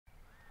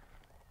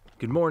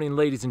Good morning,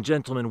 ladies and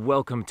gentlemen.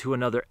 Welcome to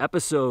another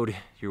episode.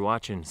 You're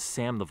watching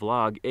Sam the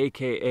Vlog,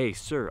 aka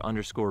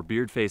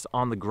Sir_Beardface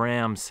on the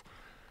grams.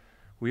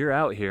 We're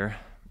out here.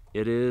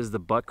 It is the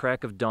butt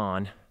crack of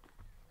dawn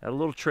at a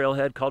little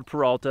trailhead called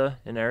Peralta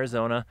in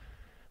Arizona.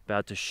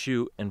 About to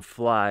shoot and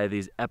fly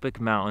these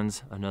epic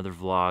mountains. Another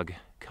vlog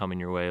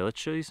coming your way.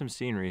 Let's show you some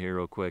scenery here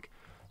real quick.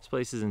 This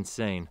place is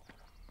insane.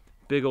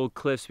 Big old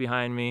cliffs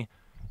behind me.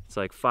 It's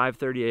like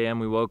 5:30 a.m.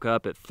 We woke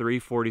up at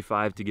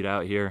 3:45 to get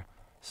out here.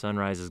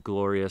 Sunrise is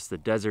glorious, the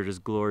desert is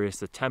glorious,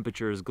 the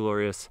temperature is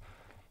glorious,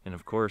 and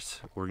of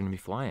course, we're gonna be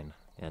flying,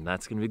 and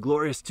that's gonna be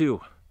glorious too.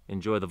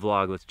 Enjoy the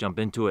vlog, let's jump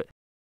into it.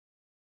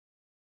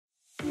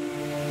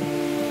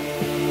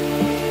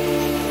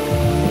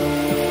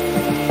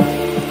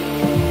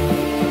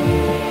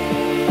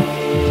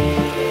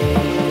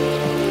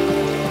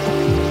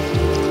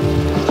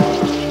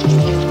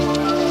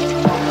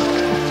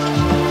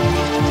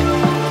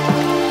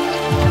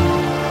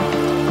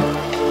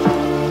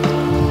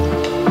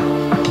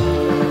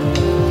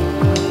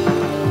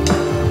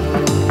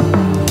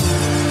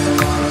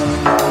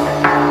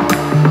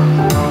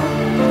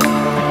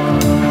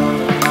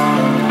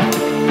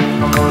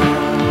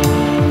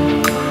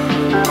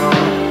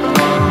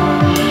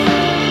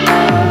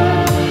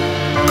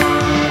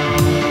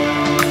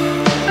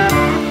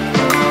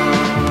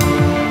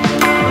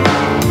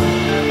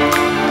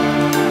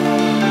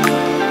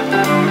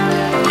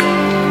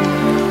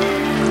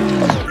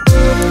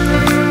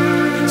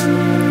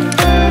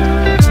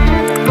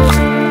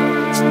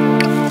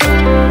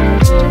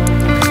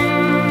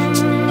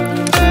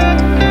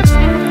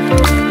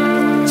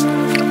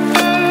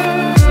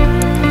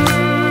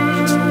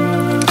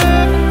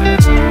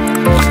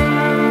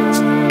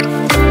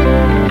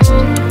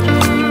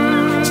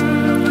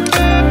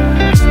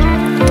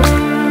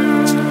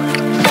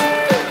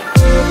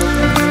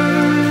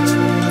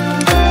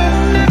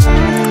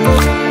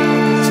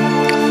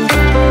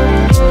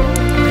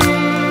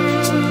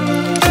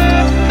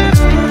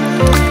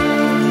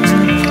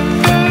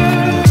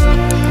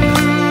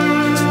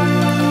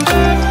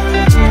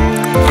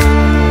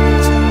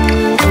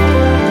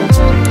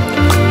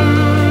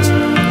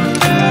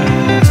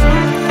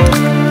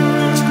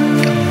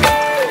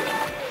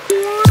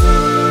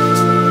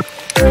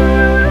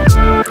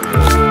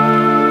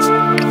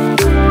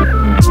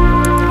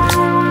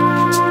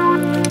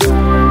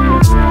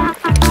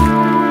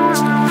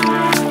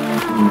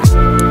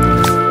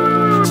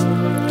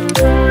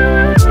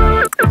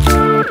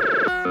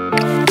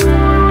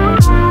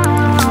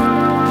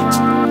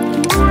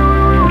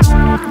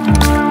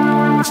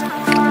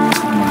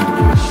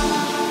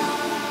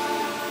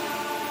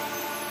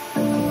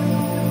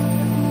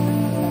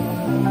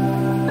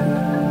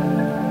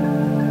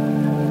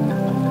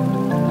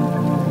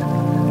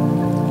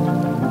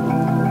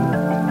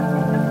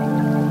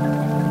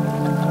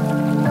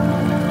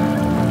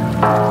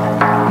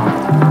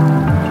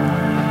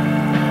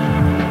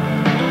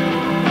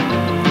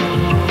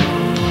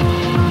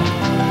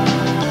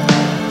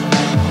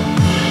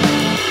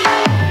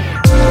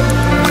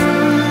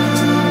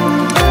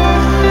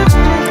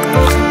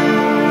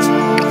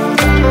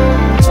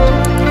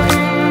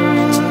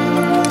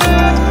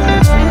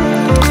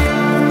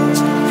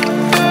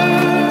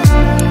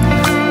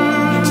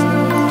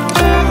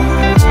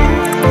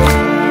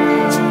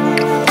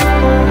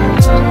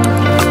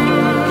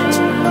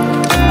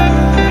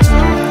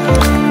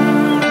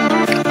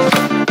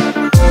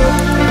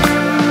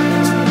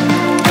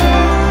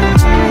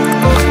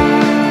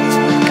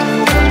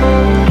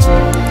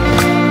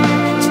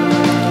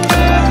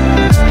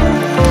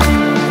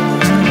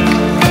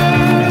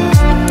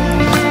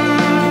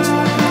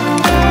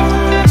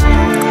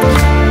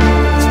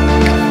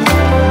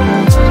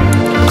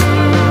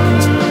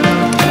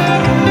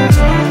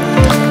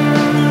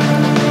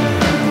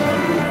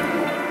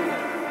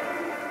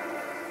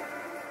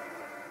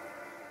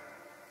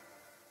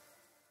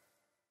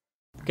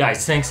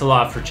 Guys, thanks a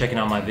lot for checking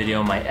out my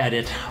video, my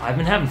edit. I've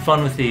been having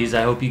fun with these.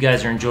 I hope you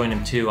guys are enjoying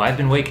them too. I've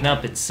been waking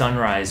up at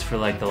sunrise for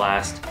like the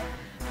last,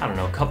 I don't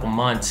know, a couple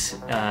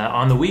months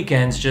on the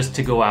weekends just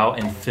to go out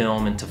and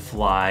film and to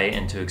fly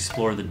and to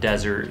explore the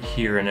desert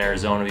here in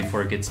Arizona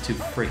before it gets too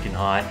freaking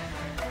hot.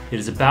 It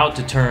is about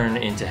to turn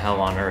into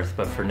hell on earth,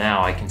 but for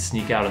now I can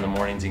sneak out in the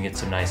mornings and get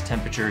some nice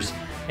temperatures,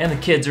 and the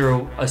kids are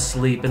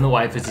asleep and the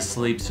wife is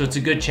asleep, so it's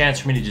a good chance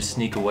for me to just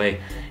sneak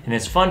away. And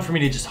it's fun for me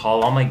to just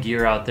haul all my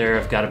gear out there.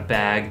 I've got a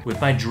bag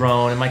with my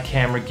drone and my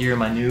camera gear,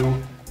 my new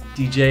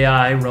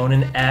DJI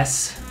Ronin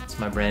S. It's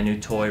my brand new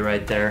toy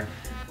right there.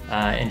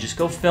 And just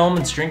go film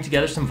and string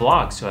together some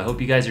vlogs. So I hope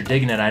you guys are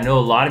digging it. I know a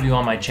lot of you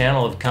on my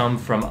channel have come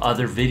from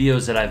other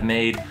videos that I've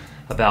made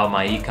about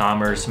my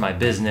e-commerce, my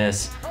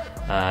business,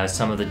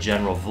 some of the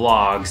general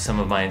vlogs, some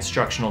of my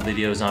instructional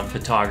videos on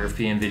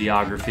photography and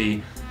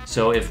videography.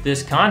 So if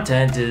this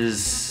content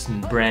is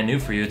brand new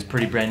for you, it's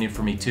pretty brand new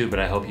for me too, but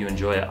I hope you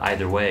enjoy it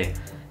either way.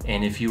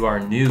 And if you are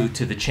new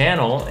to the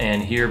channel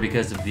and here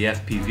because of the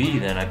FPV,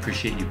 then I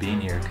appreciate you being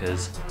here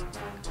because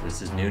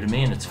this is new to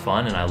me and it's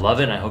fun and I love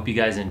it and I hope you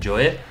guys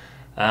enjoy it.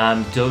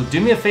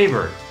 Do me a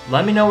favor.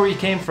 Let me know where you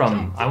came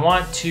from. I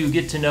want to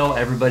get to know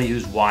everybody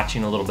who's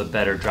watching a little bit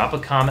better. Drop a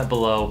comment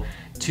below.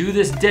 To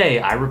this day,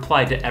 I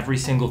reply to every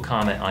single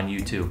comment on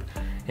YouTube.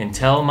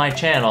 Until my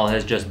channel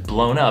has just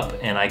blown up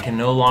and I can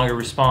no longer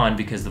respond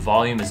because the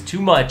volume is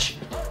too much,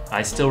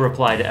 I still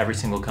reply to every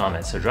single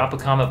comment. So drop a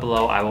comment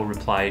below, I will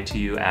reply to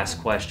you,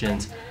 ask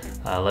questions.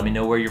 Let me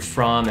know where you're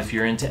from, if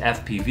you're into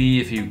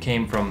FPV, if you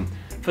came from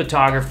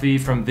photography,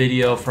 from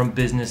video, from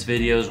business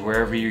videos,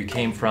 wherever you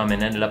came from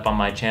and ended up on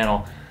my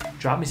channel.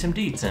 Drop me some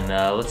deets and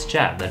let's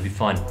chat, that'd be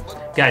fun.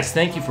 Guys,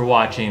 thank you for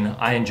watching.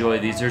 I enjoy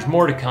these. There's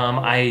more to come.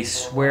 I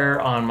swear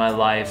on my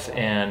life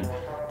and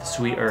the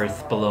sweet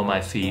earth below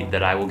my feet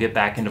that I will get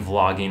back into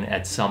vlogging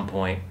at some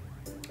point.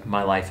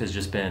 My life has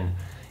just been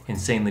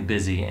insanely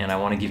busy and I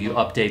want to give you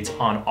updates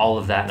on all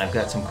of that, and I've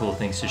got some cool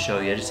things to show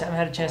you. I just haven't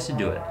had a chance to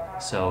do it.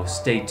 So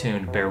stay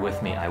tuned, bear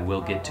with me, I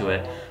will get to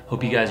it.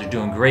 Hope you guys are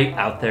doing great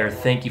out there.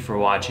 Thank you for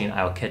watching.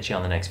 I will catch you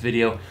on the next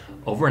video.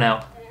 Over and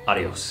out.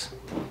 Adios.